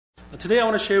Today I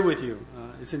want to share with you,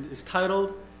 it's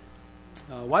titled,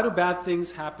 Why Do Bad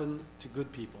Things Happen to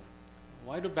Good People?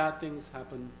 Why do bad things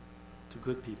happen to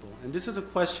good people? And this is a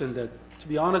question that, to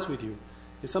be honest with you,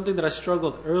 is something that I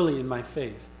struggled early in my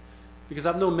faith. Because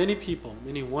I've known many people,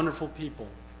 many wonderful people,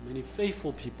 many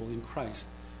faithful people in Christ.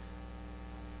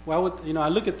 Well, I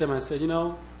look at them and I say,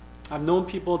 I've known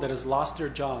people that has lost their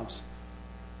jobs.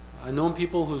 I've known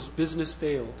people whose business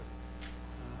failed.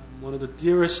 One of the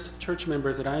dearest church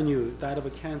members that I knew died of a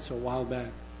cancer a while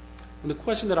back. And the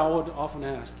question that I would often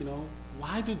ask,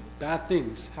 why do bad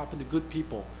things happen to good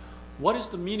people? What is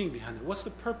the meaning behind it? What's the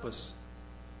purpose?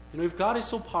 If God is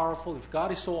so powerful, if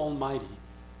God is so almighty,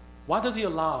 why does He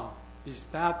allow these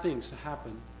bad things to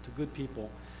happen to good people?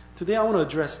 Today I want to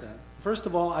address that. First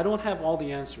of all, I don't have all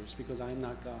the answers because I am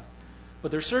not God.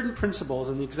 But there are certain principles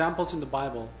and examples in the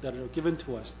Bible that are given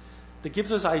to us that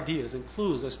gives us ideas and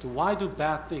clues as to why do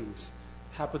bad things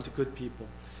happen to good people.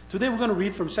 Today we're going to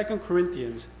read from 2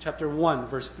 Corinthians chapter 1,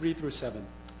 verse 3 through 7.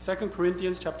 2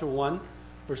 Corinthians chapter 1,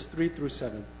 verse 3 through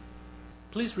 7.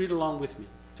 Please read along with me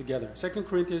together. 2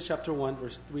 Corinthians chapter 1,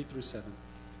 verse 3 through 7.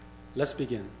 Let's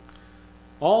begin.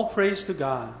 All praise to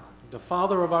God, the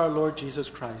Father of our Lord Jesus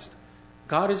Christ.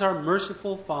 God is our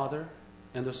merciful Father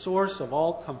and the source of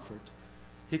all comfort.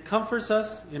 He comforts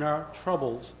us in our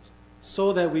troubles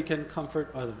so that we can comfort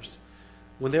others.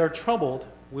 When they are troubled,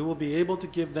 we will be able to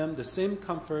give them the same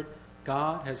comfort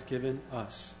God has given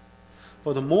us.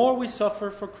 For the more we suffer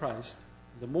for Christ,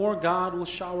 the more God will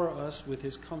shower us with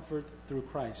His comfort through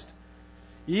Christ.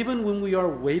 Even when we are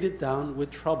weighted down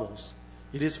with troubles,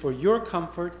 it is for your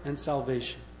comfort and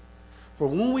salvation. For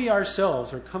when we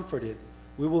ourselves are comforted,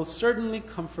 we will certainly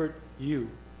comfort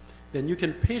you. Then you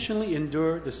can patiently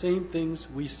endure the same things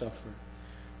we suffer.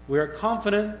 We are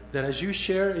confident that as you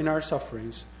share in our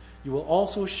sufferings, you will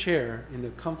also share in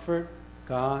the comfort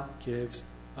God gives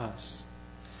us.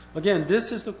 Again,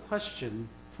 this is the question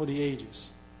for the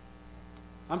ages.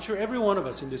 I'm sure every one of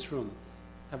us in this room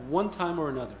have one time or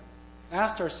another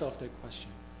asked ourselves that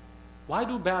question. Why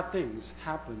do bad things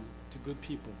happen to good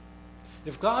people?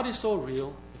 If God is so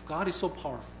real, if God is so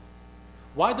powerful,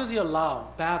 why does He allow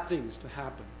bad things to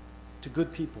happen to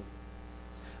good people?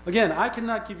 Again, I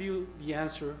cannot give you the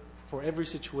answer for every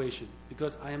situation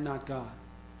because I am not God.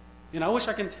 And I wish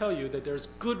I can tell you that there's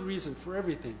good reason for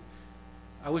everything.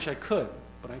 I wish I could,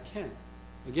 but I can't.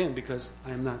 Again, because I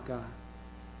am not God.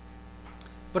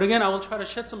 But again, I will try to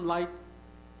shed some light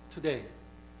today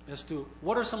as to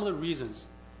what are some of the reasons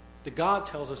that God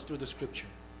tells us through the Scripture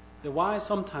that why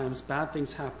sometimes bad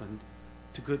things happen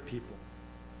to good people.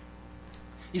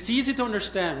 It's easy to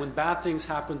understand when bad things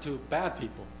happen to bad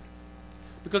people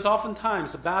because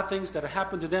oftentimes the bad things that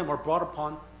happen to them are brought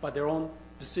upon by their own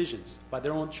decisions, by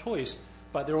their own choice,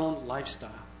 by their own lifestyle.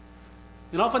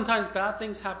 And oftentimes bad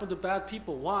things happen to bad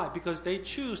people. Why? Because they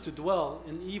choose to dwell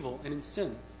in evil and in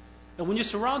sin. And when you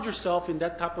surround yourself in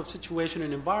that type of situation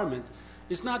and environment,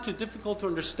 it's not too difficult to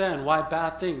understand why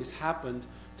bad things happened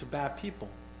to bad people.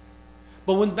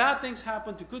 But when bad things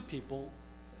happen to good people,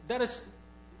 that is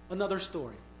another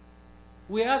story.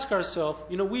 We ask ourselves,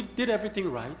 we did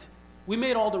everything right. We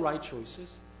made all the right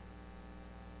choices.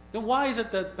 Then why is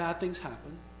it that bad things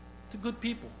happen to good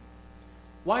people?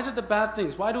 Why is it that bad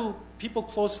things? Why do people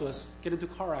close to us get into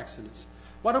car accidents?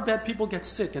 Why do bad people get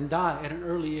sick and die at an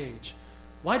early age?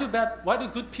 Why do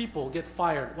good people get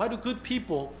fired? Why do good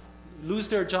people lose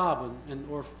their job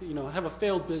or have a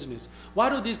failed business?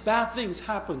 Why do these bad things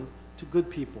happen to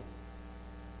good people?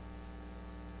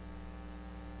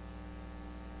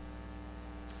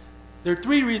 There are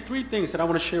three things that I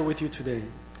want to share with you today.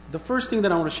 The first thing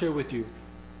that I want to share with you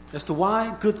as to why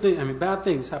bad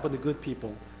things happen to good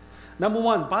people. Number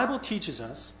one, Bible teaches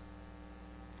us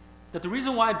that the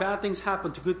reason why bad things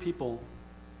happen to good people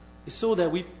is so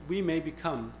that we may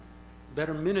become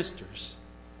better ministers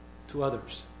to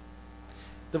others.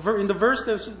 In the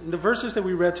verses that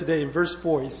we read today, in verse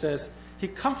 4, it says, He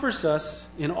comforts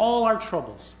us in all our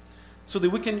troubles so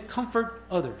that we can comfort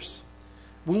others.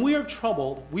 When we are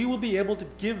troubled, we will be able to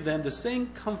give them the same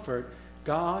comfort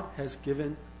God has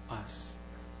given us.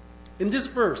 In this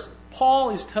verse,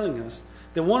 Paul is telling us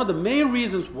that one of the main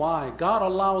reasons why God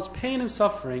allows pain and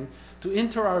suffering to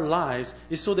enter our lives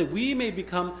is so that we may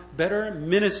become better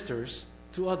ministers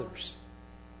to others.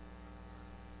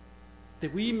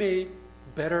 That we may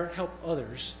better help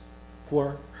others who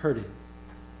are hurting.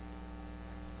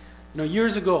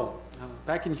 Years ago,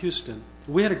 back in Houston,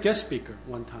 we had a guest speaker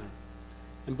one time.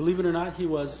 And believe it or not, he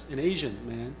was an Asian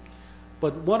man.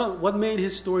 But what made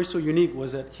his story so unique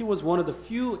was that he was one of the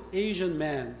few Asian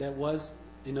men that was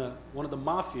in one of the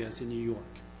mafias in New York.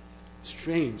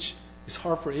 Strange. It's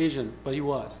hard for Asian, but he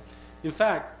was. In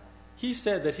fact, he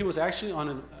said that he was actually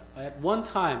on at one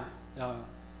time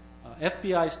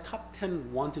FBI's top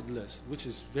 10 wanted list, which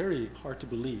is very hard to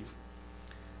believe.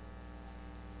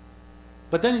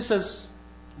 But then he says,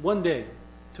 one day,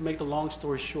 to make the long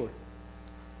story short,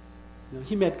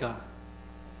 he met God.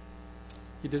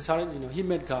 He decided, he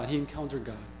met God. He encountered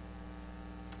God.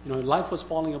 Life was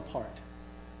falling apart.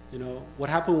 What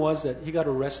happened was that he got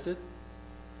arrested.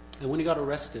 And when he got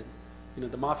arrested,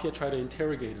 the mafia tried to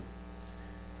interrogate him.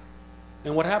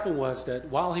 And what happened was that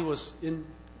while he was in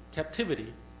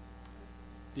captivity,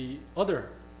 the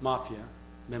other mafia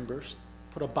members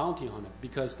put a bounty on him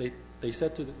because they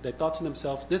thought to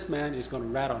themselves, this man is going to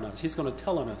rat on us. He's going to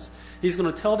tell on us. He's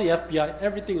going to tell the FBI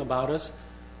everything about us.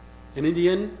 And in the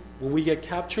end, when we get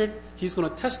captured, he's going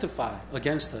to testify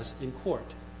against us in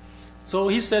court. So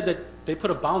he said that they put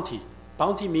a bounty.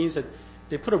 Bounty means that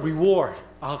they put a reward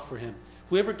out for him.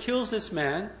 Whoever kills this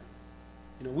man,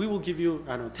 we will give you,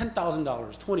 $10,000, $20,000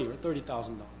 or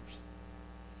 $30,000.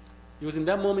 It was in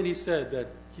that moment he said that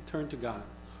he turned to God.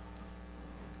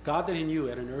 God that he knew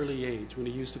at an early age when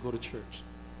he used to go to church.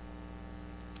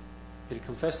 And he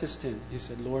confessed his sin. He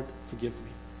said, Lord, forgive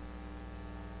me.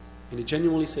 And he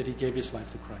genuinely said he gave his life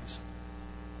to Christ.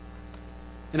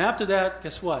 And after that,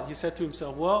 guess what? He said to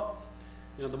himself, well,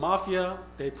 the mafia,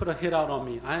 they put a hit out on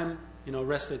me. I am,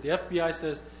 arrested. The FBI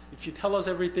says, if you tell us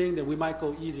everything, then we might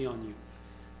go easy on you.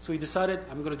 So he decided,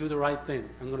 I'm going to do the right thing.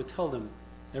 I'm going to tell them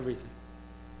everything.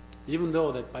 Even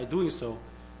though that by doing so,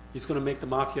 it's going to make the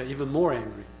mafia even more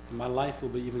angry. And my life will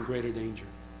be even greater danger.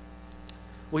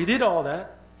 Well, he did all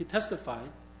that. He testified.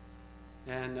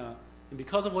 And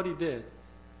because of what he did,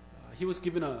 he was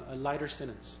given a lighter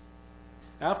sentence.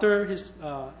 After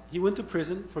he went to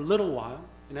prison for a little while.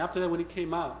 And after that, when he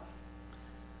came out,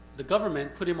 the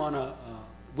government put him on a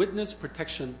witness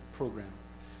protection program.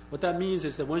 What that means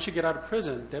is that once you get out of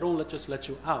prison, they don't just let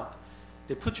you out.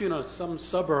 They put you in some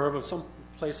suburb of some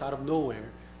place out of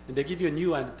nowhere, and they give you a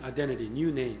new identity,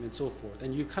 new name, and so forth.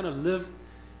 And you kind of live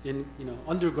in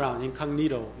underground,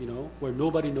 incognito, where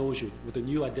nobody knows you with a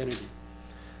new identity.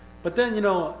 But then,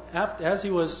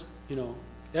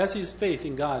 as his faith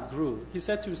in God grew, he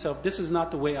said to himself, this is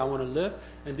not the way I want to live,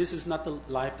 and this is not the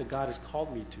life that God has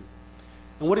called me to.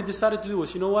 And what he decided to do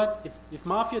was, if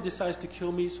mafia decides to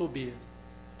kill me, so be it.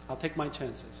 I'll take my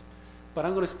chances. But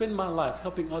I'm going to spend my life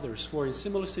helping others who are in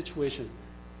similar situation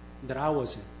that I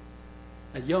was in.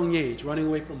 At young age, running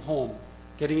away from home,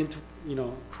 getting into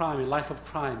crime, a life of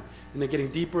crime, and then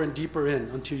getting deeper and deeper in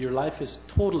until your life is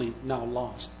totally now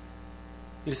lost.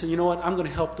 And he said, I'm going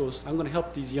to help I'm going to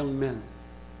help these young men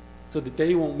so that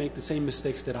they won't make the same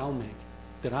mistakes that I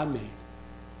made.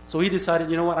 So he decided,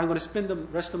 I'm going to spend the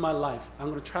rest of my life, I'm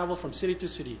going to travel from city to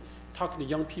city, talking to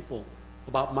young people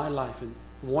about my life and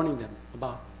warning them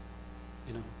about,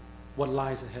 what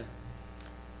lies ahead.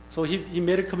 So he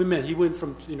made a commitment. He went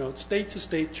from, state to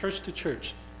state, church to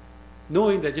church,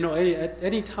 knowing that, at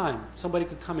any time, somebody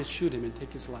could come and shoot him and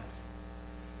take his life.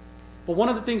 But one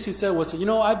of the things he said was,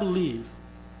 I believe,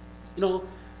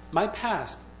 my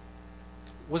past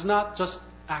was not just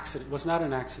was not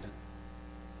an accident.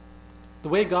 The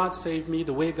way God saved me,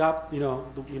 the way God,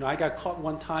 I got caught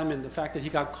one time, and the fact that he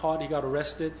got caught, he got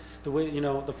arrested, the way,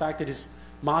 the fact that his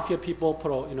mafia people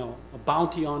put a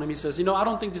bounty on him, he says, I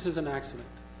don't think this is an accident.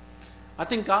 I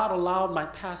think God allowed my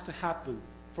past to happen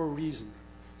for a reason,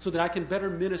 so that I can better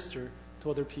minister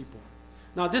to other people.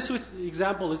 Now, this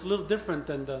example is a little different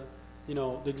than the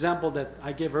example that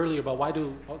I gave earlier about why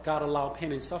do God allow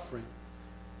pain and suffering.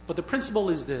 But the principle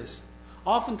is this.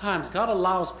 Oftentimes, God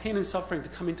allows pain and suffering to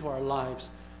come into our lives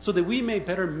so that we may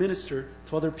better minister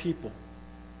to other people.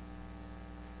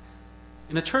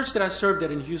 In a church that I served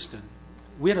at in Houston,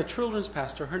 we had a children's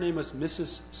pastor. Her name was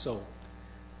Mrs. So.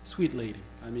 Sweet lady.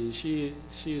 I mean, she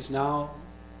is now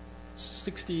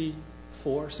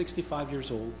 65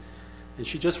 years old, and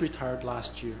she just retired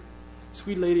last year.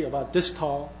 Sweet lady, about this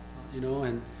tall,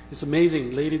 and it's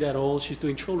amazing, lady that old, she's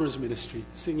doing children's ministry,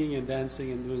 singing and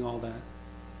dancing and doing all that.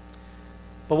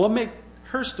 But what made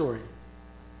her story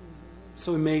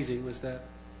so amazing was that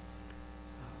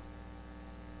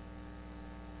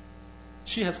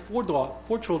she has four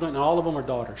children, and all of them are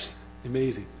daughters.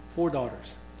 Amazing. 4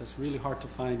 daughters. That's really hard to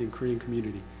find in Korean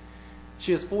community.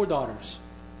 She has 4 daughters.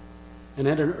 And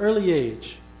at an early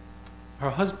age, her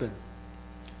husband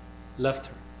left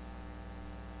her.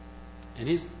 And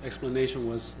his explanation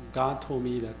was, God told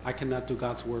me that I cannot do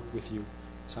God's work with you,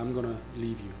 so I'm going to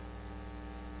leave you.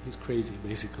 He's crazy,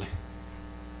 basically.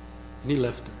 And he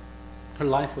left her. Her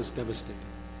life was devastated.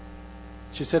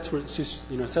 She said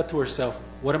to herself,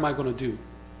 what am I going to do?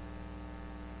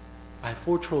 I have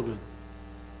 4 children.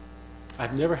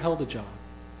 I've never held a job.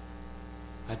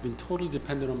 I've been totally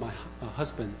dependent on my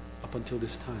husband up until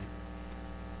this time.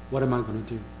 What am I going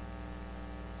to do?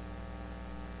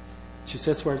 She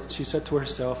said to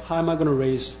herself, how am I going to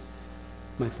raise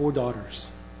my 4 daughters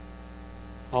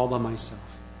all by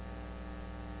myself?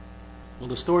 Well,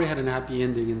 the story had an happy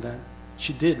ending in that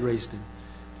she did raise them.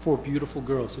 4 beautiful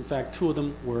girls. In fact, 2 of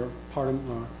them were part of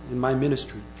in my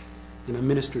ministry, and I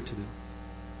ministered to them.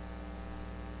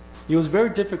 It was very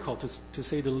difficult, to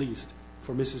say the least,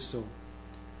 for Mrs. So.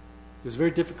 It was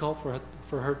very difficult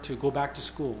for her to go back to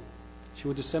school. She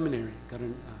went to seminary, got a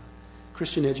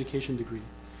Christian education degree.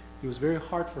 It was very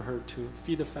hard for her to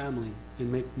feed the family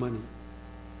and make money,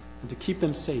 and to keep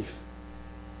them safe,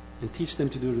 and teach them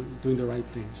to doing the right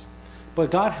things. But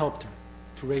God helped her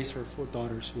to raise her 4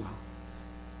 daughters well.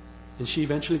 And she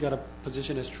eventually got a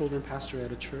position as children pastor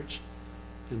at a church.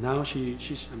 And now she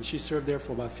served there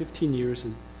for about 15 years,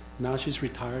 and now she's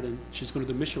retired, and she's going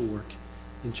to do mission work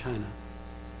in China.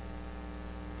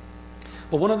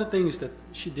 But one of the things that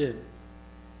she did,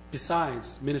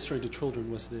 besides ministering to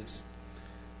children, was this.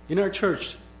 In our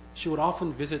church, she would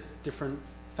often visit different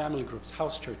family groups,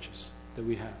 house churches that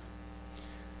we have.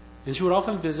 And she would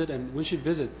often visit, and when she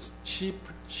visits, she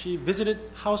visited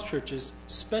house churches,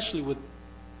 especially with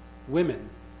women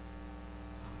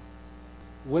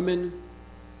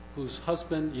whose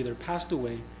husband either passed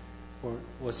away or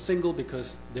was single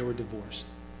because they were divorced.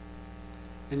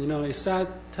 And a sad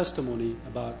testimony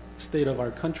about the state of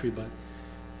our country, but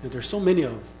there's so many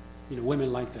of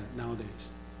women like that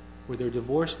nowadays, where they're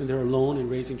divorced and they're alone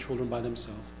and raising children by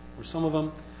themselves. Or some of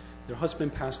them, their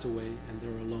husband passed away and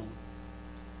they're alone.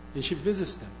 And she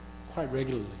visits them quite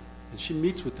regularly, and she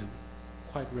meets with them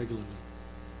quite regularly.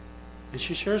 And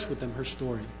she shares with them her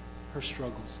story, her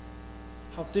struggles,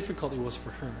 how difficult it was for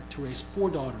her to raise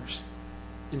 4 daughters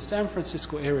in San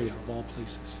Francisco area of all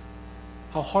places.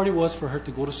 How hard it was for her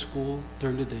to go to school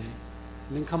during the day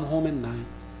and then come home at night,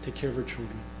 take care of her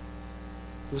children.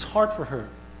 It was hard for her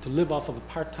to live off of a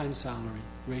part-time salary,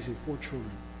 raising 4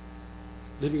 children,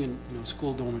 living in a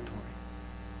school dormitory.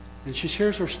 And she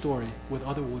shares her story with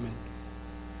other women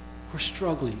who are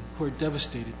struggling, who are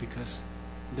devastated because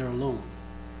they're alone.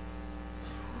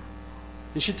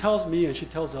 And she tells me and she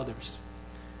tells others,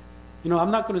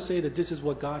 I'm not going to say that this is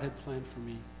what God had planned for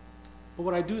me. But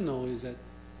what I do know is that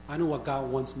I know what God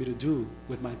wants me to do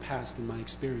with my past and my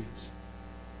experience.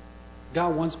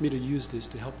 God wants me to use this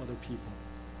to help other people.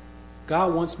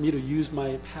 God wants me to use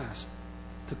my past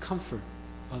to comfort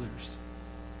others.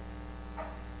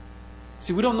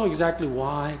 See, we don't know exactly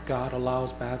why God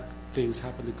allows bad things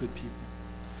happen to good people.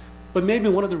 But maybe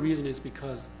one of the reasons is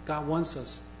because God wants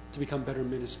us to become better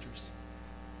ministers.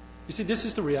 You see, this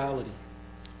is the reality.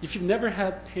 If you've never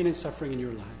had pain and suffering in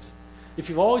your lives, if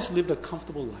you've always lived a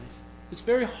comfortable life, it's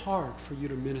very hard for you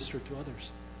to minister to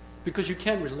others because you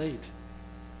can't relate.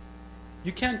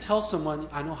 You can't tell someone,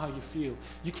 I know how you feel.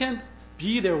 You can't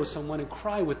be there with someone and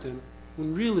cry with them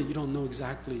when really you don't know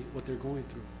exactly what they're going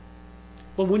through.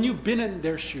 But when you've been in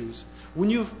their shoes, when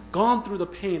you've gone through the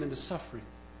pain and the suffering,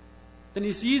 then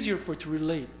it's easier for you to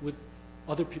relate with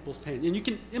other people's pain. And you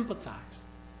can empathize,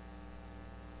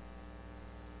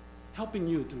 helping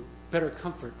you to better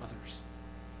comfort others.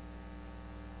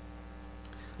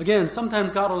 Again,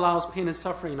 sometimes God allows pain and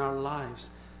suffering in our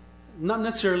lives, not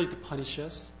necessarily to punish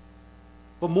us,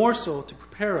 but more so to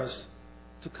prepare us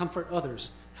to comfort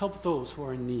others, help those who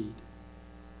are in need.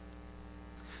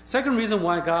 Second reason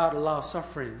why God allows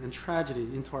suffering and tragedy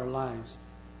into our lives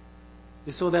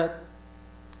is so that,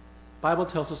 the Bible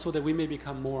tells us, so that we may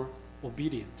become more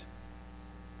obedient.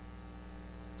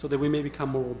 So that we may become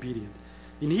more obedient.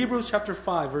 In Hebrews chapter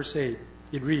 5, verse 8,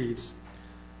 it reads,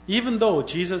 even though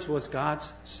Jesus was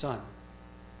God's Son,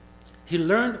 He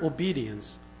learned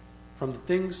obedience from the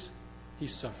things He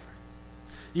suffered.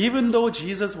 Even though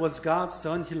Jesus was God's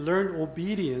Son, He learned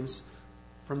obedience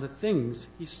from the things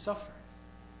He suffered.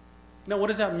 Now, what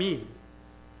does that mean?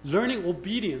 Learning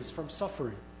obedience from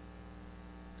suffering.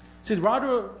 See, the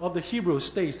writer of the Hebrews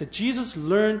states that Jesus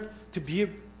learned to be a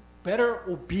better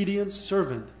obedient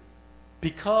servant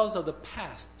because of the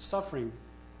past suffering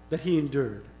that He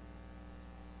endured.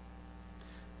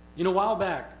 A while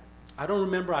back, I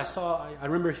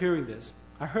remember hearing this.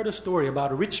 I heard a story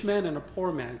about a rich man and a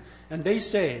poor man, and they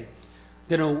say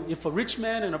that if a rich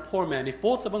man and a poor man, if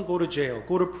both of them go to jail,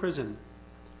 go to prison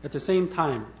at the same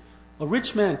time, a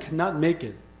rich man cannot make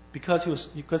it because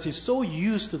he's so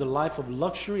used to the life of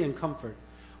luxury and comfort,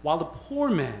 while the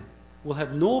poor man will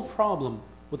have no problem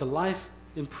with a life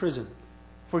in prison,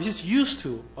 for he's used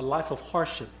to a life of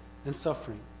hardship and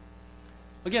suffering.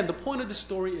 Again, the point of the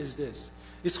story is this.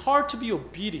 It's hard to be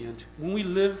obedient when we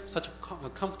live such a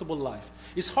comfortable life.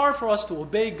 It's hard for us to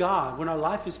obey God when our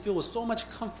life is filled with so much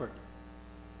comfort.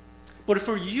 But if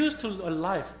we're used to a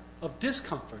life of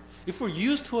discomfort, if we're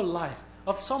used to a life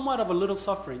of somewhat of a little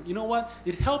suffering, you know what?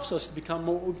 It helps us to become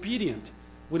more obedient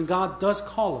when God does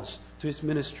call us to His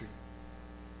ministry.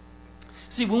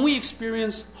 See, when we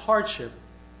experience hardship,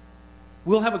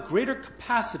 we'll have a greater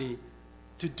capacity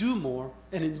to do more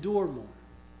and endure more.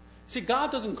 See,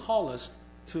 God doesn't call us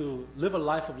to live a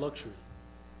life of luxury.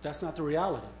 That's not the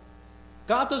reality.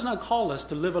 God does not call us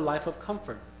to live a life of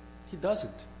comfort. He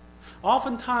doesn't.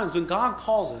 Oftentimes, when God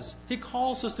calls us, He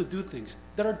calls us to do things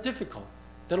that are difficult,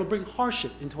 that will bring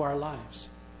hardship into our lives.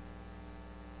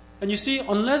 And you see,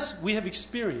 unless we have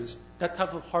experienced that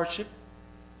type of hardship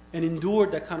and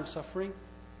endured that kind of suffering,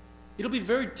 it'll be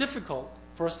very difficult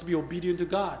for us to be obedient to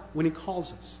God when He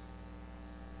calls us.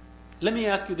 Let me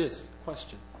ask you this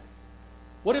question.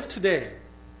 What if today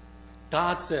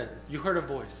God said, you heard a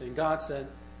voice, and God said,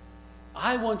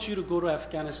 I want you to go to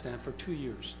Afghanistan for 2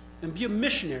 years and be a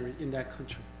missionary in that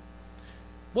country?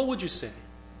 What would you say?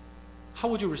 How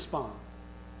would you respond?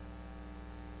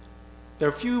 There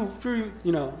are few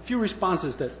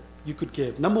responses that you could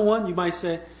give. Number one, you might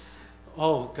say,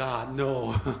 oh God,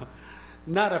 no,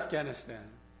 not Afghanistan.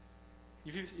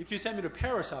 If you send me to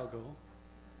Paris, I'll go.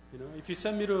 If you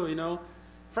send me to,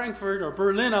 Frankfurt or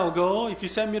Berlin, I'll go. If you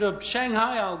send me to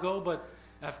Shanghai, I'll go. But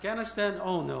Afghanistan,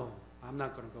 oh no, I'm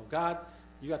not going to go. God,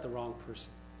 you got the wrong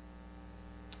person.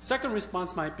 Second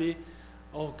response might be,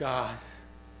 oh God,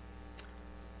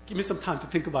 give me some time to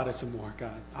think about it some more,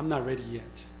 God. I'm not ready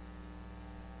yet.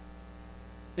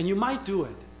 And you might do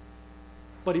it,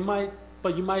 but you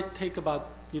might take about,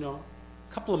 a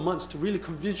couple of months to really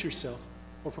convince yourself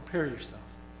or prepare yourself.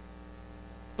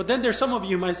 But then there's some of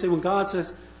you who might say, when God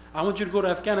says, I want you to go to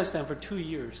Afghanistan for 2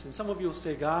 years, and some of you will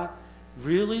say, God,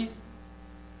 really?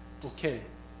 Okay,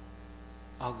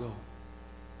 I'll go.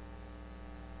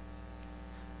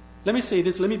 Let me say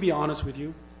this, let me be honest with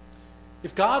you.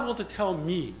 If God were to tell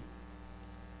me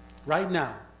right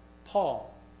now,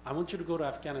 Paul, I want you to go to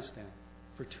Afghanistan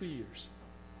for 2 years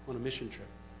on a mission trip,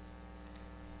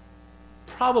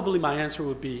 probably my answer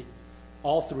would be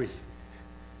all three.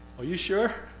 Are you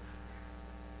sure?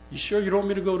 You sure you don't want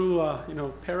me to go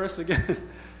to Paris again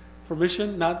for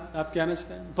mission, not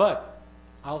Afghanistan? But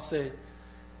I'll say,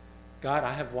 God,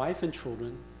 I have wife and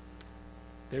children.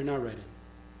 They're not ready.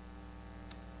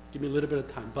 Give me a little bit of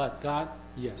time. But God,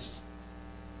 yes.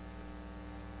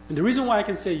 And the reason why I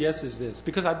can say yes is this,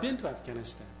 because I've been to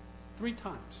Afghanistan 3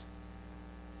 times.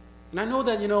 And I know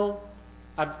that,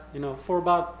 for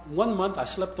about 1 month, I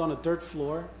slept on a dirt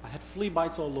floor. I had flea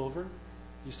bites all over.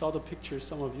 You saw the pictures,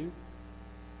 some of you.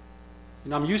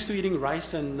 I'm used to eating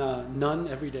rice and naan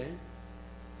every day.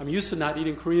 I'm used to not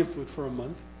eating Korean food for a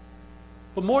month.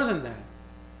 But more than that,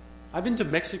 I've been to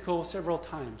Mexico several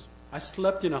times. I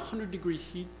slept in 100-degree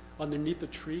heat underneath a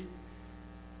tree.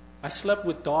 I slept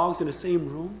with dogs in the same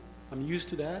room. I'm used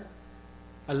to that.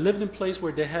 I lived in a place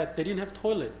where they didn't have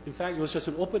toilet. In fact, it was just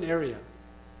an open area,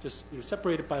 just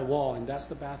separated by a wall, and that's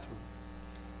the bathroom.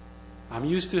 I'm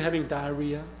used to having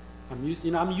diarrhea. I'm used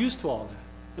to all that.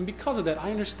 And because of that,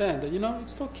 I understand that,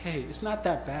 it's okay. It's not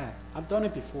that bad. I've done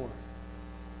it before.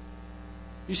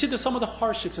 You see that some of the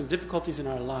hardships and difficulties in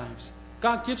our lives,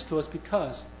 God gives to us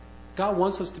because God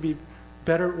wants us to be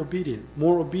better obedient,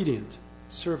 more obedient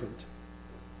servant.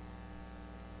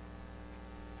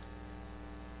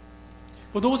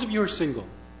 For those of you who are single,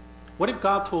 what if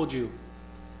God told you,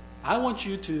 I want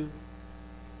you to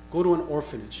go to an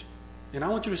orphanage, and I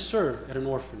want you to serve at an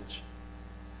orphanage?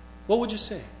 What would you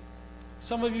say?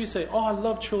 Some of you say, oh, I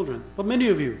love children. But many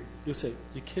of you, you'll say,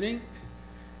 you kidding?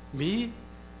 Me?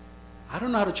 I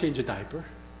don't know how to change a diaper.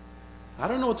 I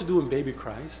don't know what to do when baby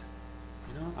cries.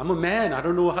 I'm a man. I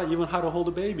don't know even how to hold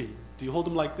a baby. Do you hold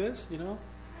them like this?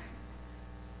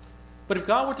 But if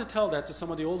God were to tell that to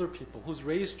some of the older people who's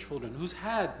raised children, who's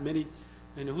had many,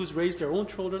 who's raised their own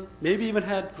children, maybe even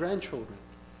had grandchildren.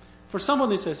 For someone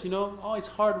who says, oh, it's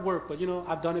hard work, but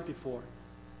I've done it before.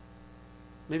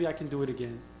 Maybe I can do it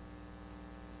again.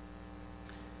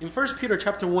 In 1 Peter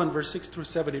chapter 1, verse 6 through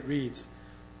 7, it reads,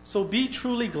 so be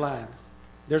truly glad.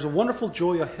 There's a wonderful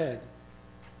joy ahead.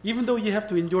 Even though you have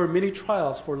to endure many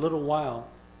trials for a little while,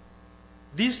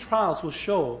 these trials will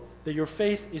show that your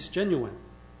faith is genuine.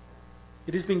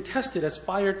 It is being tested as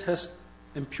fire tests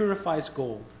and purifies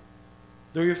gold.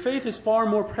 Though your faith is far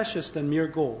more precious than mere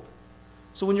gold.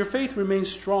 So when your faith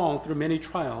remains strong through many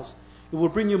trials, it will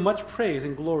bring you much praise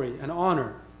and glory and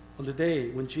honor on the day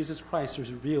when Jesus Christ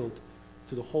is revealed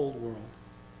to the whole world.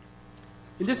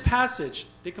 In this passage,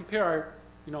 they compare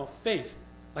our faith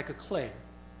like a clay.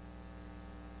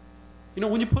 You know,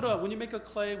 when you make a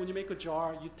clay, when you make a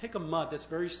jar, you take a mud that's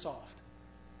very soft.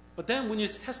 But then when you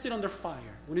test it under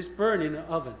fire, when it's burned in an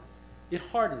oven, it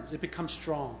hardens, it becomes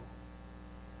strong.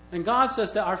 And God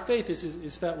says that our faith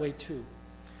is that way too.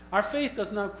 Our faith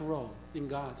does not grow in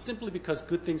God simply because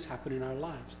good things happen in our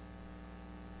lives.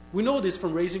 We know this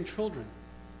from raising children.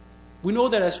 We know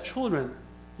that as children,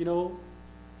 you know,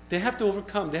 they have to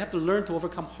learn to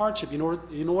overcome hardship in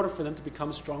order for them to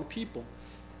become strong people.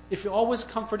 If you always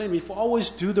comfort them, if you always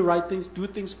do the right things, do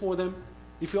things for them,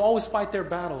 if you always fight their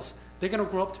battles, they're going to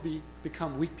grow up to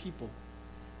become weak people.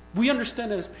 We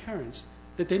understand that as parents,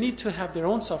 that they need to have their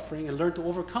own suffering and learn to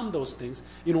overcome those things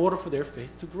in order for their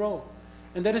faith to grow.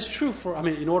 And that is true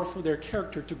in order for their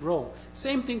character to grow.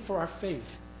 Same thing for our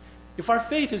faith. If our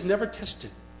faith is never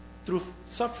tested through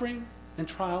suffering and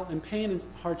trial and pain and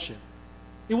hardship,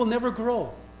 it will never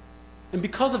grow. And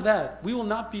because of that, we will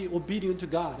not be obedient to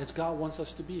God as God wants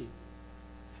us to be.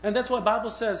 And that's why the Bible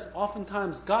says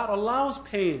oftentimes God allows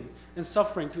pain and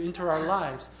suffering to enter our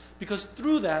lives, because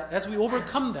through that, as we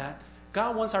overcome that,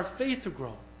 God wants our faith to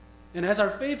grow. And as our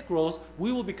faith grows,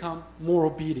 we will become more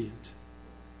obedient.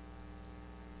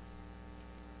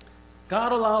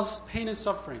 God allows pain and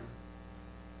suffering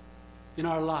in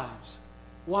our lives.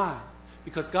 Why?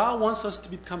 Because God wants us to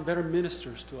become better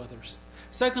ministers to others.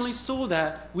 Secondly, so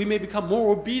that we may become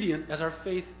more obedient as our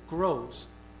faith grows.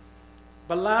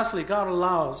 But lastly, God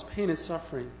allows pain and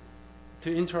suffering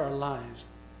to enter our lives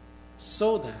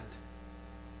so that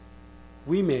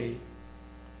we may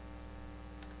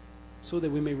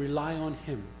rely on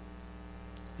Him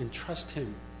and trust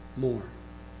Him more.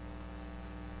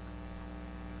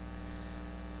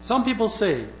 Some people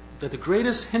say that the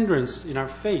greatest hindrance in our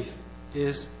faith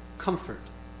is comfort.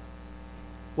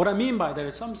 What I mean by that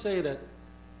is some say that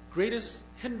greatest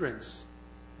hindrance,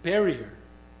 barrier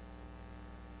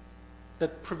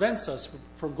that prevents us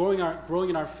from growing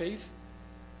in our faith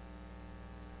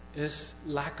is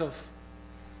lack of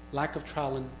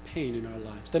trial and pain in our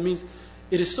lives. That means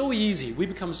it is so easy. We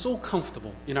become so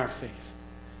comfortable in our faith.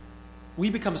 We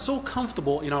become so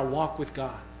comfortable in our walk with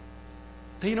God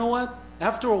that, you know what?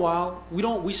 After a while,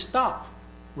 we stop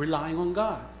relying on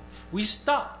God. We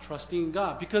stop trusting in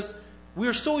God because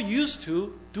we're so used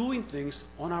to doing things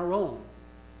on our own.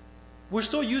 We're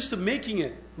so used to making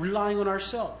it, relying on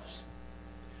ourselves.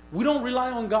 We don't rely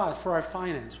on God for our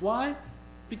finance. Why?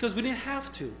 Because we didn't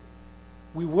have to.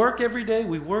 We work every day,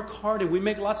 we work hard, and we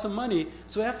make lots of money.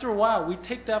 So after a while, we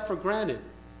take that for granted.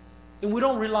 And we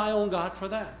don't rely on God for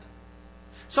that.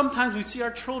 Sometimes we see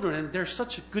our children, and they're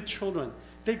such good children.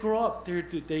 They grow up.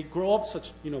 They grow up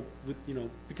such,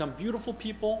 become beautiful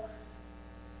people,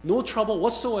 no trouble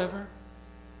whatsoever.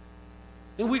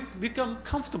 And we become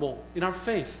comfortable in our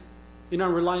faith, in our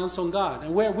reliance on God.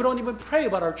 And we don't even pray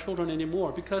about our children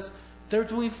anymore because they're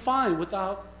doing fine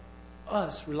without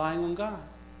us relying on God.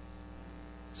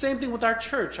 Same thing with our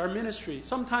church, our ministry.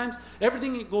 Sometimes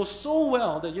everything goes so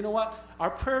well that, you know what,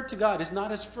 our prayer to God is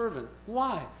not as fervent.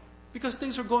 Why? Because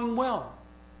things are going well.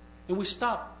 And we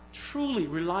stop truly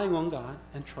relying on God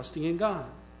and trusting in God.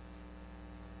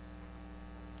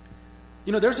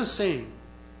 You know, there's a saying,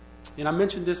 and I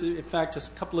mentioned this, in fact,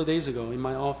 just a couple of days ago in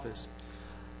my office.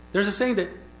 There's a saying that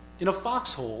in a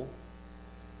foxhole,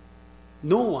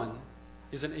 no one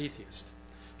is an atheist.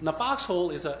 And a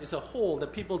foxhole is a hole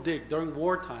that people dig during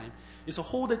wartime. It's a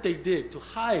hole that they dig to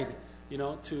hide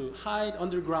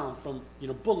underground from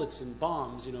bullets and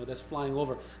bombs that's flying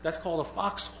over. That's called a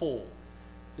foxhole.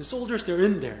 And soldiers, they're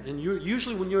in there. And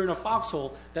usually when you're in a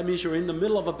foxhole, that means you're in the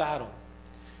middle of a battle.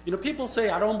 People say,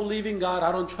 I don't believe in God,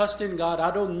 I don't trust in God,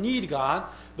 I don't need God.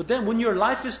 But then when your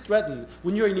life is threatened,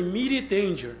 when you're in immediate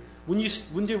danger, when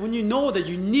you know that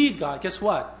you need God, guess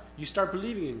what? You start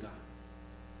believing in God.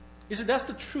 You see, that's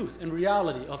the truth and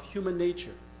reality of human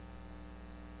nature.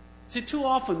 See, too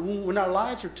often when our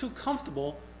lives are too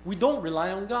comfortable, we don't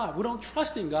rely on God. We don't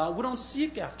trust in God. We don't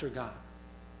seek after God.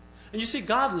 And you see,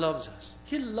 God loves us.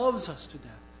 He loves us to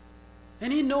death.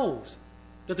 And He knows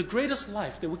that the greatest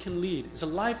life that we can lead is a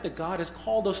life that God has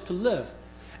called us to live.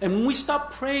 And when we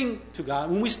stop praying to God,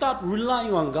 when we stop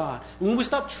relying on God, when we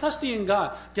stop trusting in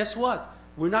God, guess what?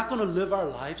 We're not going to live our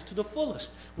lives to the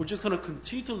fullest. We're just going to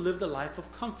continue to live the life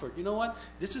of comfort. You know what?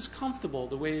 This is comfortable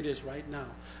the way it is right now.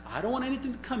 I don't want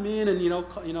anything to come in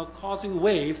and causing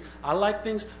waves. I like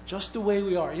things just the way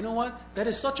we are. You know what? That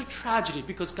is such a tragedy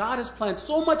because God has planned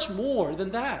so much more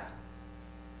than that.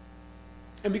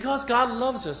 And because God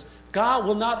loves us, God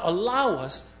will not allow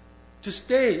us to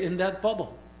stay in that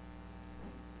bubble.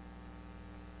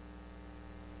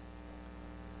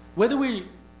 Whether we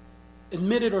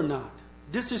admit it or not,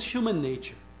 this is human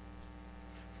nature.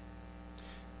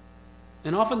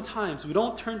 And oftentimes, we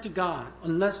don't turn to God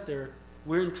unless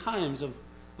we're in times of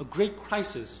a great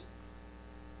crisis.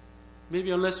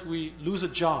 Maybe unless we lose a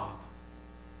job.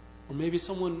 Or maybe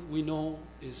someone we know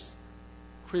is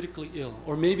critically ill.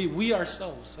 Or maybe we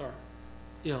ourselves are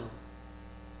ill.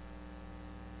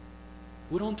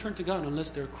 We don't turn to God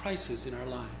unless there are crises in our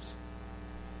lives.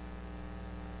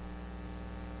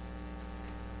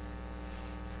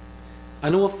 I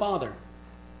know a father, a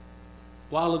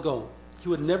while ago, he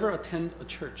would never attend a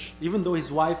church, even though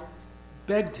his wife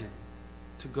begged him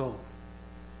to go.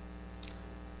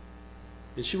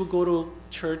 And she would go to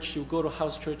church, she would go to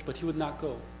house church, but he would not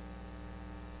go.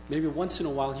 Maybe once in a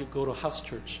while he would go to house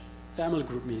church, family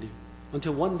group meeting,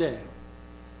 until one day,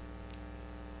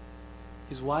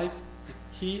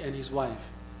 he and his wife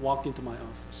walked into my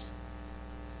office.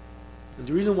 And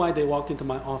the reason why they walked into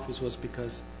my office was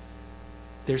because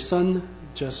their son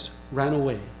just ran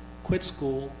away, quit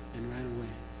school and ran away.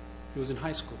 He was in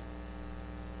high school.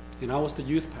 And I was the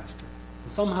youth pastor.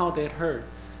 And somehow they heard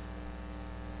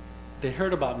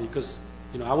about me because,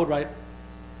 I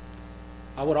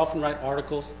would often write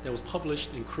articles that was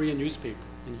published in Korean newspaper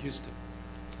in Houston.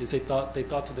 And they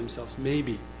thought to themselves,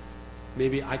 maybe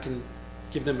I can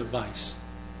give them advice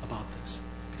about this.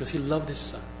 Because he loved his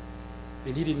son.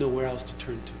 And he didn't know where else to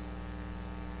turn to.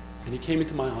 And he came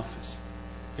into my office.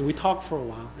 And we talked for a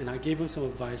while, and I gave him some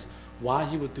advice why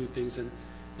he would do things. And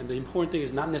the important thing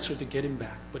is not necessarily to get him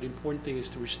back, but the important thing is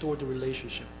to restore the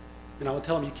relationship. And I would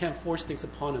tell him, you can't force things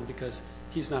upon him because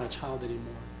he's not a child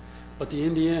anymore. But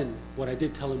in the end, what I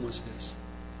did tell him was this.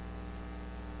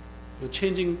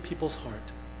 Changing people's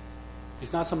heart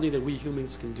is not something that we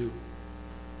humans can do.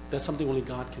 That's something only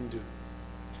God can do.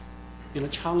 And I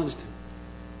challenged him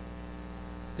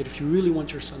that if you really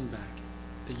want your son back,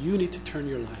 that you need to turn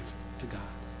your life to God.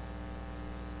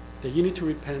 That you need to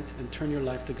repent and turn your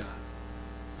life to God.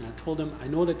 And I told him, I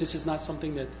know that this is not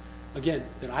something that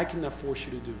I cannot force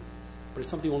you to do, but it's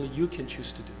something only you can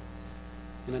choose to do.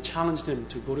 And I challenged him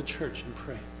to go to church and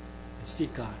pray and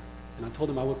seek God. And I told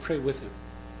him I would pray with him.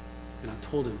 And I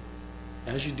told him,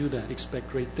 as you do that,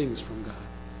 expect great things from God.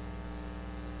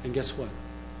 And guess what?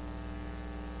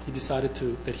 He decided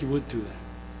that he would do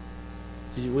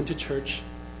that. He went to church.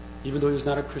 Even though he was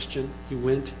not a Christian, he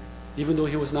went. Even though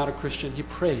he was not a Christian, he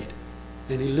prayed.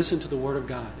 And he listened to the Word of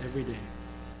God every day.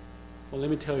 Well, let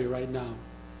me tell you right now,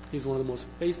 he's one of the most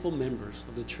faithful members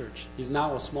of the church. He's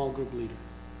now a small group leader.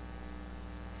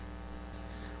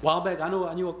 A while back, I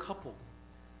knew a couple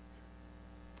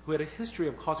who had a history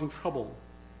of causing trouble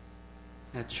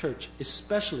at church,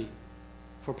 especially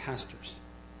for pastors.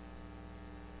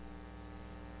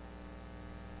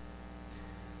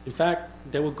 In fact,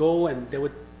 they would go and they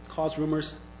would cause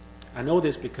rumors. I know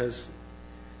this because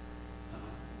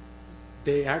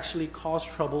they actually caused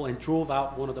trouble and drove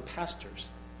out one of the pastors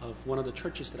of one of the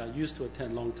churches that I used to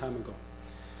attend a long time ago.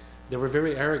 They were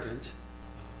very arrogant.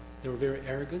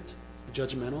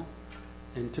 Judgmental.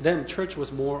 And to them, church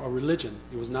was more a religion.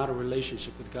 It was not a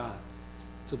relationship with God.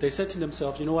 So they said to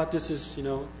themselves, you know what, this is,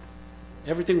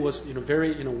 everything was,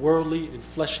 very in a worldly and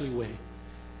fleshly way.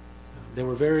 They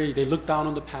looked down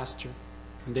on the pastor.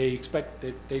 And they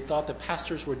thought that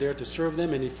pastors were there to serve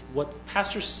them, and if what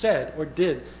pastors said or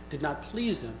did not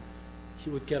please them, he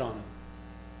would get on them.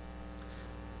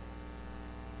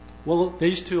 Well, they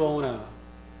used to own a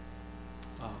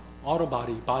auto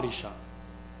body shop.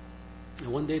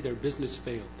 And one day their business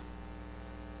failed.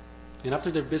 And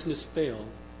after their business failed,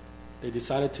 they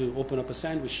decided to open up a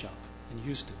sandwich shop in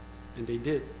Houston. And they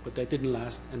did, but that didn't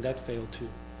last, and that failed too.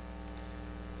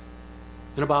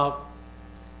 And about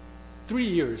 3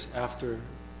 years after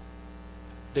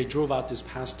they drove out this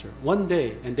pastor, one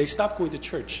day, and they stopped going to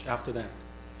church after that.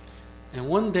 And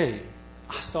one day,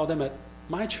 I saw them at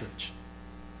my church.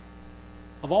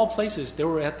 Of all places, they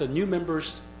were at the new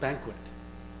members banquet.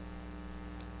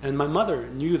 And my mother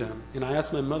knew them. And I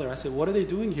asked my mother, I said, what are they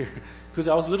doing here? Because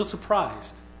I was a little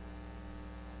surprised.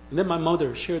 And then my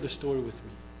mother shared the story with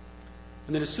me.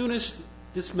 And then as soon as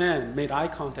this man made eye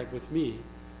contact with me,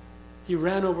 he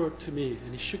ran over to me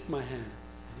and he shook my hand.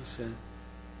 And he said,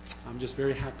 I'm just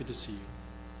very happy to see you.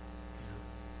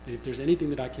 And if there's anything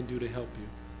that I can do to help you,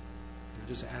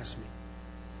 just ask me.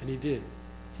 And he did.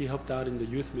 He helped out in the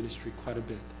youth ministry quite a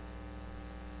bit.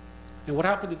 And what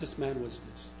happened to this man was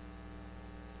this.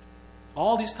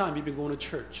 All this time he'd been going to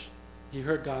church. He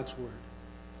heard God's word.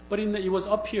 But he was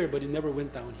up here, but he never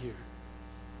went down here.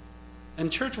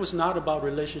 And church was not about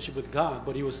relationship with God,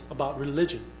 but it was about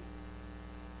religion.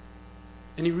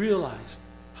 And he realized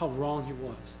how wrong he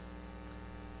was.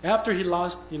 After he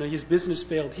lost, his business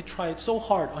failed, he tried so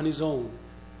hard on his own,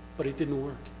 but it didn't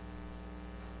work.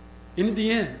 And in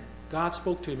the end, God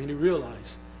spoke to him and he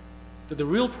realized that the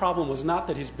real problem was not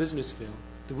that his business failed.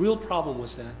 The real problem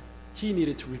was that he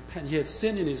needed to repent. He had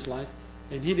sin in his life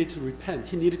and he needed to repent.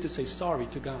 He needed to say sorry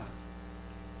to God.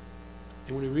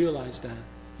 And when he realized that,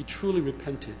 he truly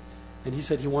repented. And he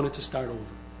said he wanted to start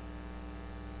over.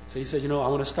 So he said, I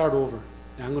want to start over.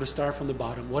 And I'm going to start from the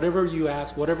bottom. Whatever you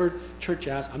ask, whatever church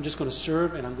asks, I'm just going to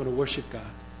serve and I'm going to worship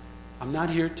God. I'm not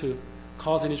here to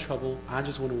cause any trouble. I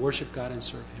just want to worship God and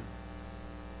serve him.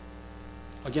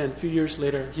 Again, a few years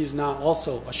later, he's now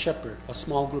also a shepherd, a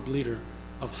small group leader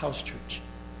of house church.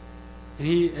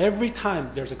 And every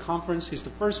time there's a conference, he's the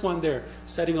first one there,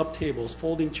 setting up tables,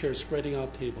 folding chairs, spreading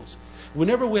out tables.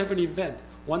 Whenever we have an event,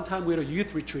 one time we had a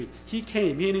youth retreat, he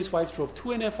and his wife drove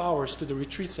 2.5 hours to the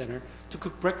retreat center to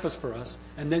cook breakfast for us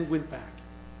and then went back.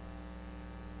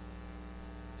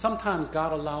 Sometimes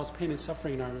God allows pain and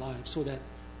suffering in our lives so that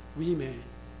we may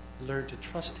learn to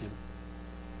trust him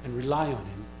and rely on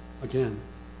him again.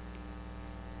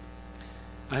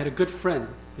 I had a good friend,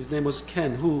 his name was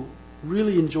Ken, who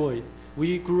really enjoyed.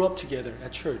 We grew up together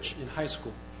at church in high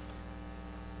school.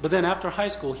 But then after high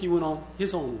school, he went on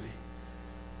his own way.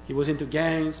 He was into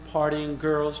gangs, partying,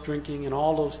 girls, drinking, and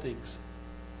all those things.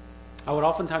 I would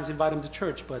oftentimes invite him to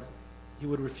church, but he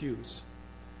would refuse.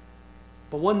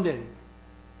 But one day,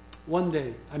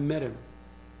 I met him.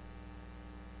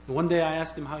 And one day I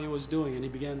asked him how he was doing, and he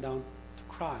began to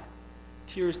cry,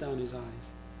 tears down his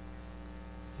eyes.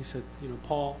 He said,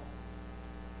 Paul,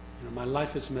 my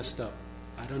life is messed up.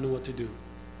 I don't know what to do.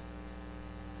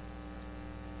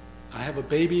 I have a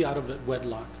baby out of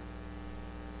wedlock.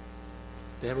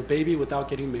 They have a baby without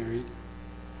getting married.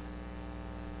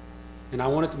 And I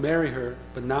wanted to marry her,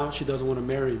 but now she doesn't want to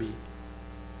marry me.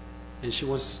 And she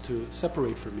wants to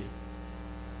separate from me.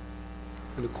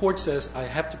 And the court says I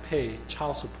have to pay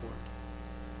child support.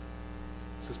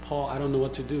 He says, Paul, I don't know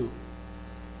what to do.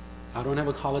 I don't have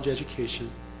a college education.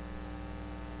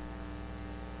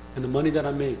 And the money that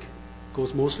I make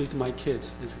goes mostly to my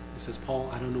kids. He says, Paul,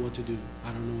 I don't know what to do.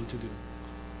 I don't know what to do.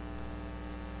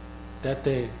 That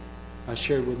day, I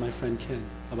shared with my friend Ken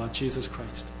about Jesus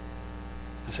Christ.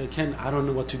 I said, Ken, I don't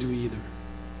know what to do either.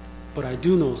 But I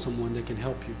do know someone that can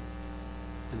help you.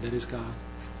 And that is God.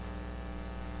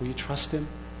 Will you trust him?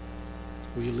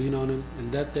 Will you lean on him?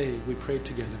 And that day, we prayed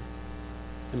together.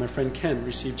 And my friend Ken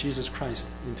received Jesus Christ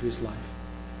into his life.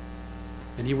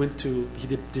 And he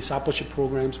did discipleship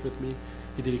programs with me.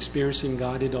 He did Experiencing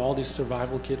God. He did all this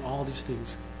survival kit, all these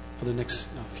things for the next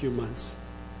few months.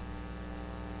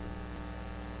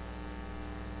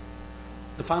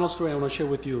 The final story I want to share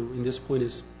with you in this point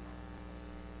is,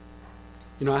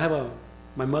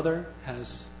 my mother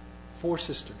has 4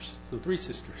 sisters. No, 3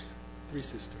 sisters. 3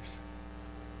 sisters.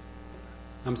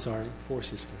 I'm sorry, 4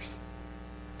 sisters.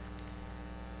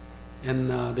 And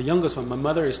the youngest one, my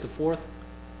mother is the fourth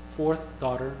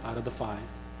daughter out of the 5.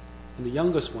 And the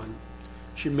youngest one,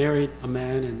 she married a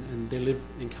man and they live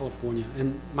in California.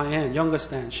 And my aunt,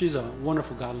 youngest aunt, she's a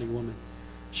wonderful godly woman.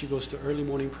 She goes to early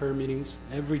morning prayer meetings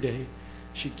every day.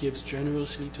 She gives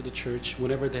generously to the church.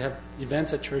 Whenever they have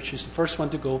events at church, she's the first one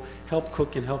to go help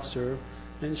cook and help serve.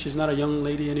 And she's not a young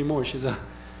lady anymore. She's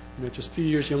just a few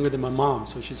years younger than my mom.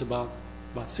 So she's about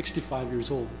 65 years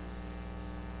old.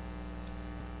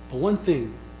 But one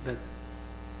thing that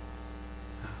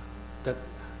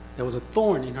was a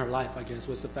thorn in her life, I guess,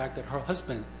 was the fact that her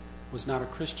husband was not a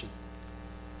Christian.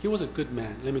 He was a good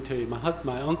man. Let me tell you,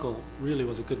 my uncle really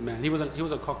was a good man. He was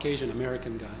a Caucasian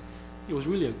American guy. He was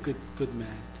really a good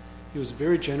man. He was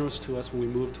very generous to us when we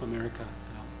moved to America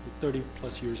 30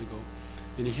 plus years ago.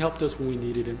 And he helped us when we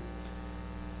needed him.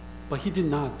 But he did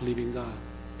not believe in God.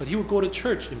 But he would go to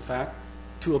church, in fact,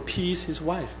 to appease his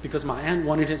wife. Because my aunt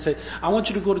wanted him to say, I want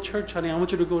you to go to church, honey. I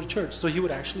want you to go to church. So he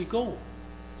would actually go.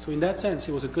 So in that sense,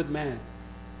 he was a good man.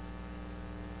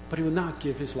 But he would not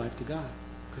give his life to God.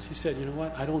 Because he said, you know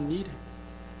what? I don't need him.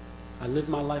 I lived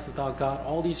my life without God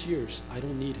all these years. I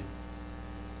don't need him.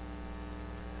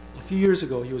 A few years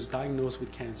ago, he was diagnosed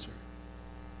with cancer.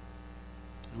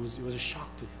 It was a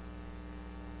shock to him.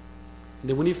 And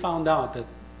then when he found out that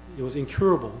it was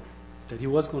incurable, that he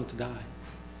was going to die,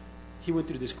 he went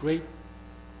through this great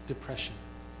depression.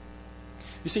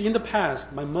 You see, in the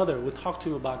past, my mother would talk to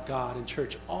him about God in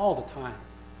church all the time.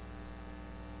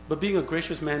 But being a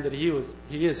gracious man that he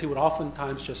would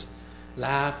oftentimes just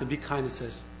laugh and be kind and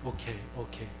says, okay.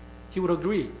 He would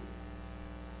agree,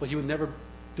 but he would never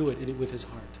do it with his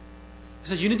heart. He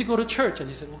said, you need to go to church. And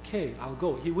he said, okay, I'll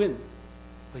go. He went,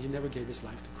 but he never gave his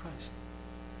life to Christ.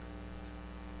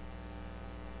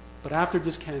 But after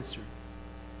this cancer,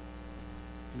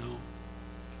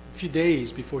 a few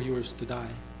days before he was to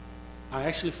die, I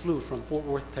actually flew from Fort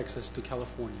Worth, Texas to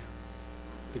California.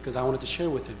 because I wanted to share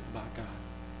with him about God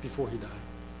before he died.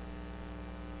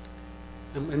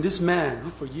 And this man who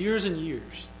for years and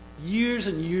years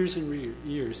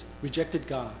rejected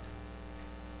God.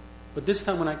 But this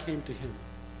time when I came to him,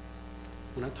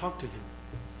 when I talked to him,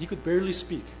 he could barely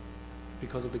speak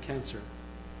because of the cancer.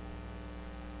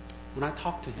 When I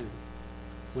talked to him,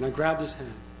 when I grabbed his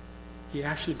hand, he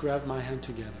actually grabbed my hand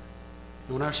together.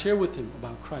 And when I shared with him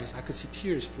about Christ, I could see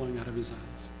tears flowing out of his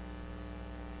eyes.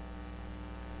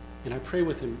 And I prayed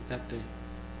with him that day.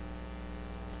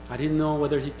 I didn't know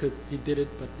whether he did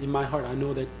it, but in my heart I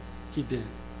know that he did.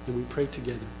 And we prayed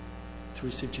together to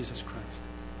receive Jesus Christ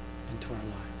into our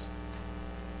lives.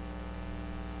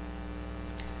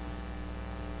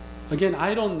 Again,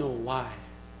 I don't know why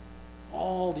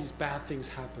all these bad things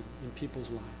happen in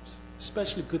people's lives,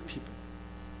 especially good people.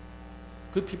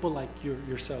 Good people like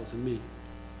yourselves and me.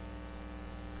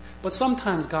 But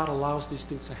sometimes God allows these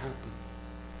things to happen.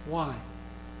 Why?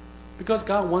 Because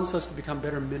God wants us to become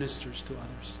better ministers to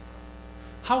others.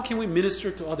 How can we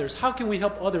minister to others? How can we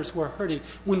help others who are hurting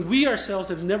when we ourselves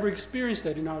have never experienced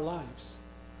that in our lives?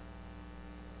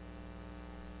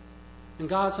 And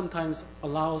God sometimes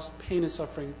allows pain and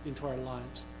suffering into our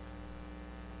lives.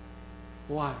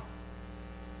 Why?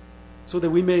 So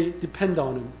that we may depend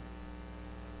on Him.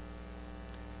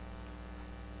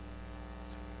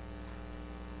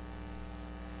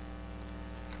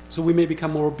 So we may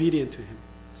become more obedient to Him.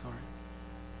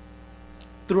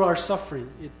 Through our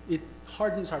suffering, it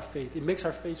hardens our faith. It makes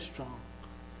our faith strong.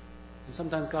 And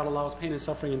sometimes God allows pain and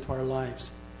suffering into our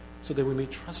lives so that we may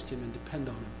trust Him and depend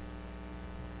on Him.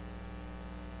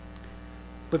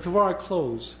 But before I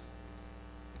close,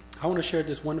 I want to share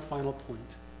this one final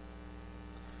point.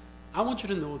 I want you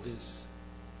to know this.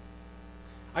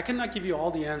 I cannot give you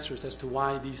all the answers as to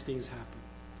why these things happen.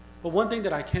 But one thing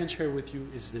that I can share with you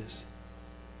is this.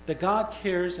 That God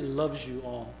cares and loves you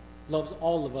all. Loves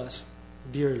all of us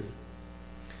dearly.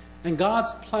 And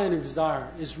God's plan and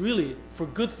desire is really for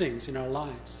good things in our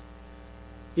lives.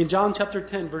 In John chapter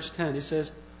 10, verse 10, it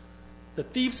says, "The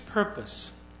thief's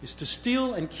purpose is to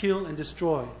steal and kill and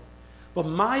destroy. But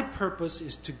my purpose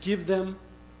is to give them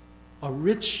a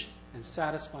rich and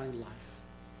satisfying life."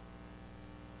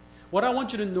 What I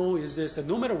want you to know is this, that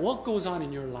no matter what goes on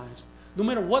in your lives, no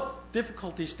matter what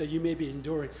difficulties that you may be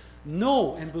enduring,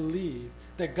 know and believe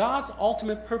that God's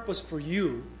ultimate purpose for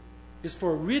you is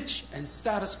for a rich and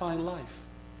satisfying life.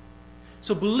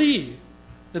 So believe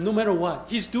that no matter what,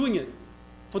 He's doing it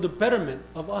for the betterment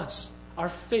of us, our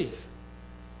faith.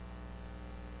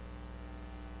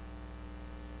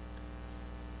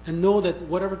 And know that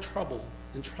whatever trouble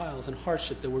and trials and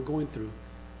hardship that we're going through,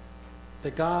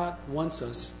 that God wants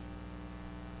us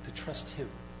to trust Him.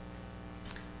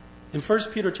 In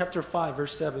 1 Peter chapter 5,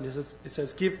 verse 7, it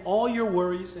says, "Give all your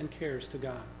worries and cares to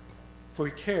God, for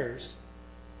He cares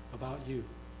about you."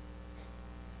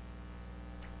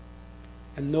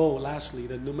 And know, lastly,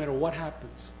 that no matter what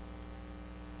happens,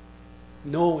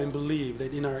 know and believe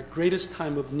that in our greatest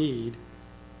time of need,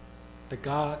 that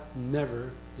God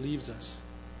never leaves us.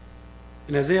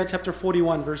 In Isaiah chapter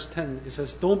 41, verse 10, it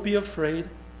says, "Don't be afraid,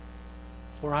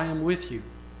 for I am with you.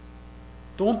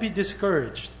 Don't be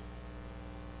discouraged,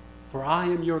 for I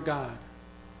am your God.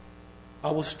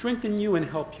 I will strengthen you and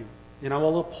help you, and I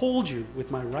will uphold you with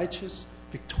my righteous,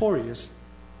 victorious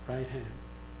right hand."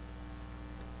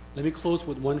 Let me close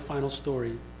with one final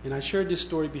story. And I shared this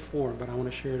story before, but I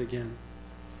want to share it again.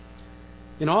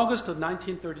 In August of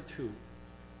 1932,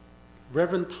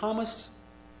 Reverend Thomas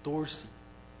Dorsey,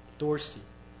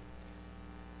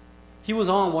 he was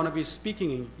on one of his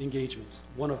speaking engagements,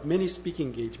 one of many speaking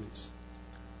engagements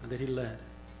that he led.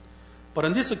 But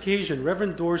on this occasion,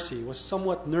 Reverend Dorsey was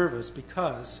somewhat nervous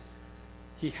because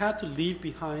he had to leave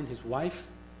behind his wife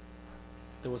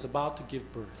that was about to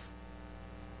give birth.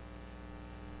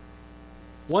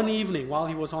 One evening while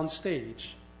he was on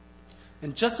stage,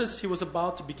 and just as he was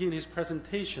about to begin his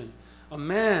presentation, a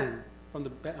man from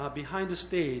behind the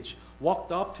stage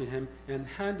walked up to him and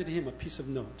handed him a piece of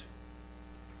note.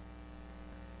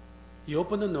 He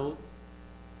opened the note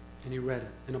and he read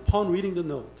it. And upon reading the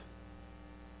note,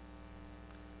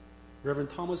 Reverend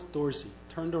Thomas Dorsey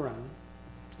turned around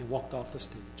and walked off the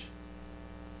stage.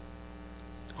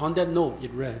 On that note,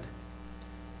 it read,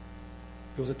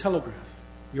 it was a telegraph.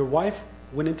 "Your wife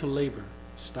went into labor.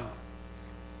 Stop.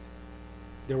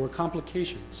 There were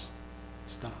complications.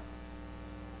 Stop.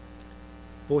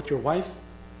 Both your wife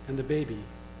and the baby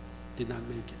did not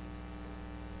make it.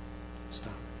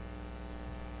 Stop."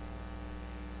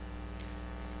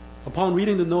 Upon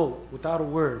reading the note, without a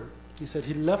word, he said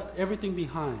he left everything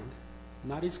behind,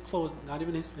 not his clothes, not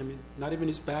even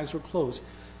his bags or clothes.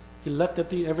 he left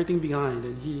everything behind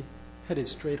and he headed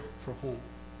straight for home.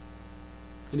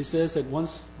 And he says that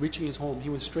once reaching his home, he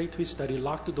went straight to his study,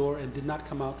 locked the door, and did not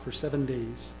come out for 7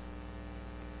 days.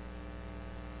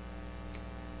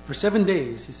 For 7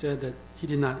 days, he said that he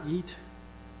did not eat,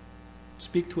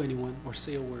 speak to anyone, or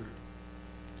say a word.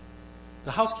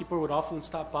 The housekeeper would often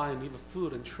stop by and leave a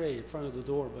food and tray in front of the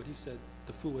door, but he said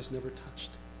the food was never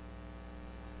touched.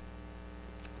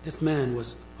 This man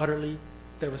was utterly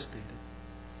devastated.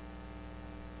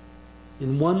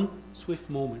 In one swift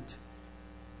moment,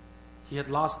 he had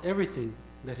lost everything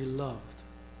that he loved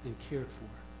and cared for.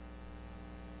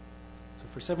 So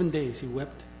for 7 days he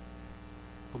wept,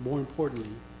 but more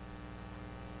importantly,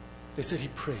 they said he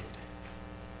prayed.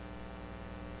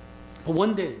 But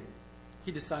one day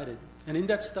he decided, and in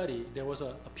that study there was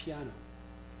a piano.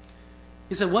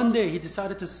 He said one day he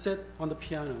decided to sit on the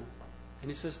piano, and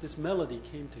he says this melody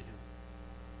came to him.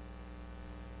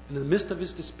 In the midst of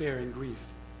his despair and grief,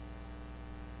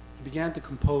 he began to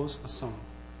compose a song.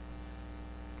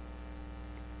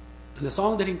 And the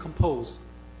song that he composed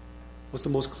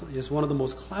is one of the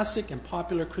most classic and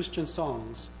popular Christian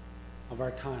songs of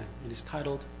our time. It is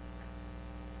titled,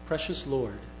 Precious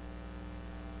Lord,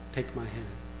 Take My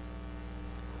Hand.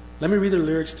 Let me read the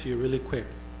lyrics to you really quick,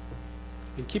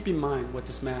 and keep in mind what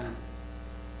this man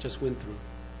just went through.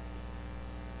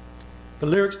 The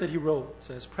lyrics that he wrote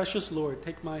says, Precious Lord,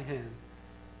 take my hand,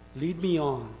 lead me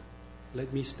on,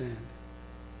 let me stand.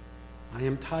 I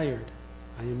am tired,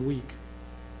 I am weak,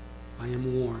 I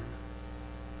am worn.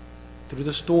 Through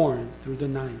the storm, through the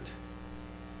night,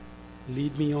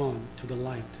 lead me on to the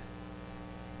light.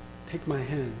 Take my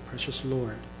hand, precious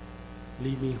Lord,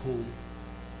 lead me home.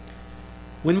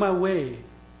 When my way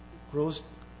grows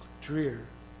drear,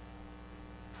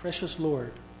 precious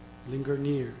Lord, linger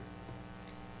near.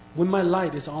 When my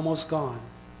light is almost gone,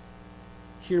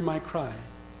 hear my cry,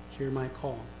 hear my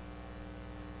call.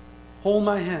 Hold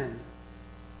my hand,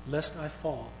 lest I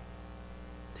fall.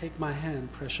 Take my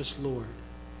hand, precious Lord,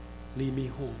 lead me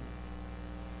home.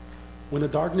 When the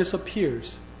darkness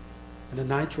appears and the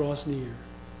night draws near,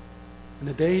 and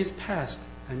the day is past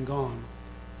and gone,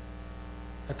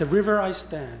 at the river I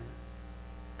stand,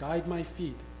 guide my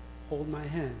feet, hold my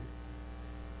hand.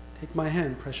 Take my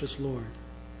hand, precious Lord,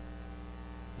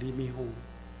 lead me home.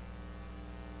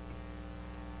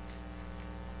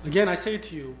 Again, I say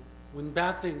to you, when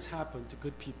bad things happen to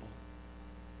good people,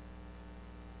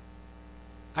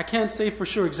 I can't say for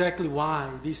sure exactly why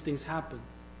these things happen.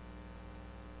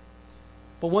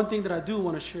 But one thing that I do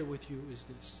want to share with you is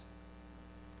this.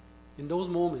 In those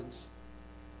moments,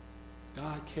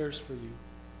 God cares for you.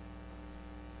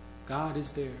 God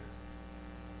is there.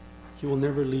 He will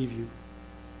never leave you.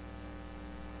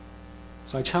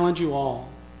 So I challenge you all,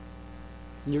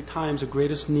 in your times of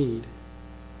greatest need,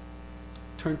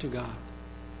 turn to God,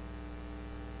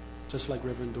 just like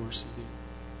Reverend Dorsey did,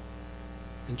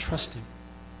 and trust Him.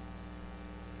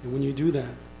 And when you do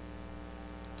that,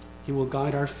 He will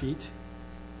guide our feet,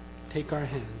 take our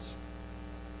hands,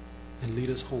 and lead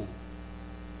us home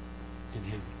in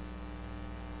Him.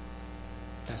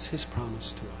 That's His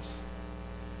promise to us.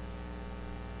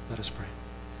 Let us pray.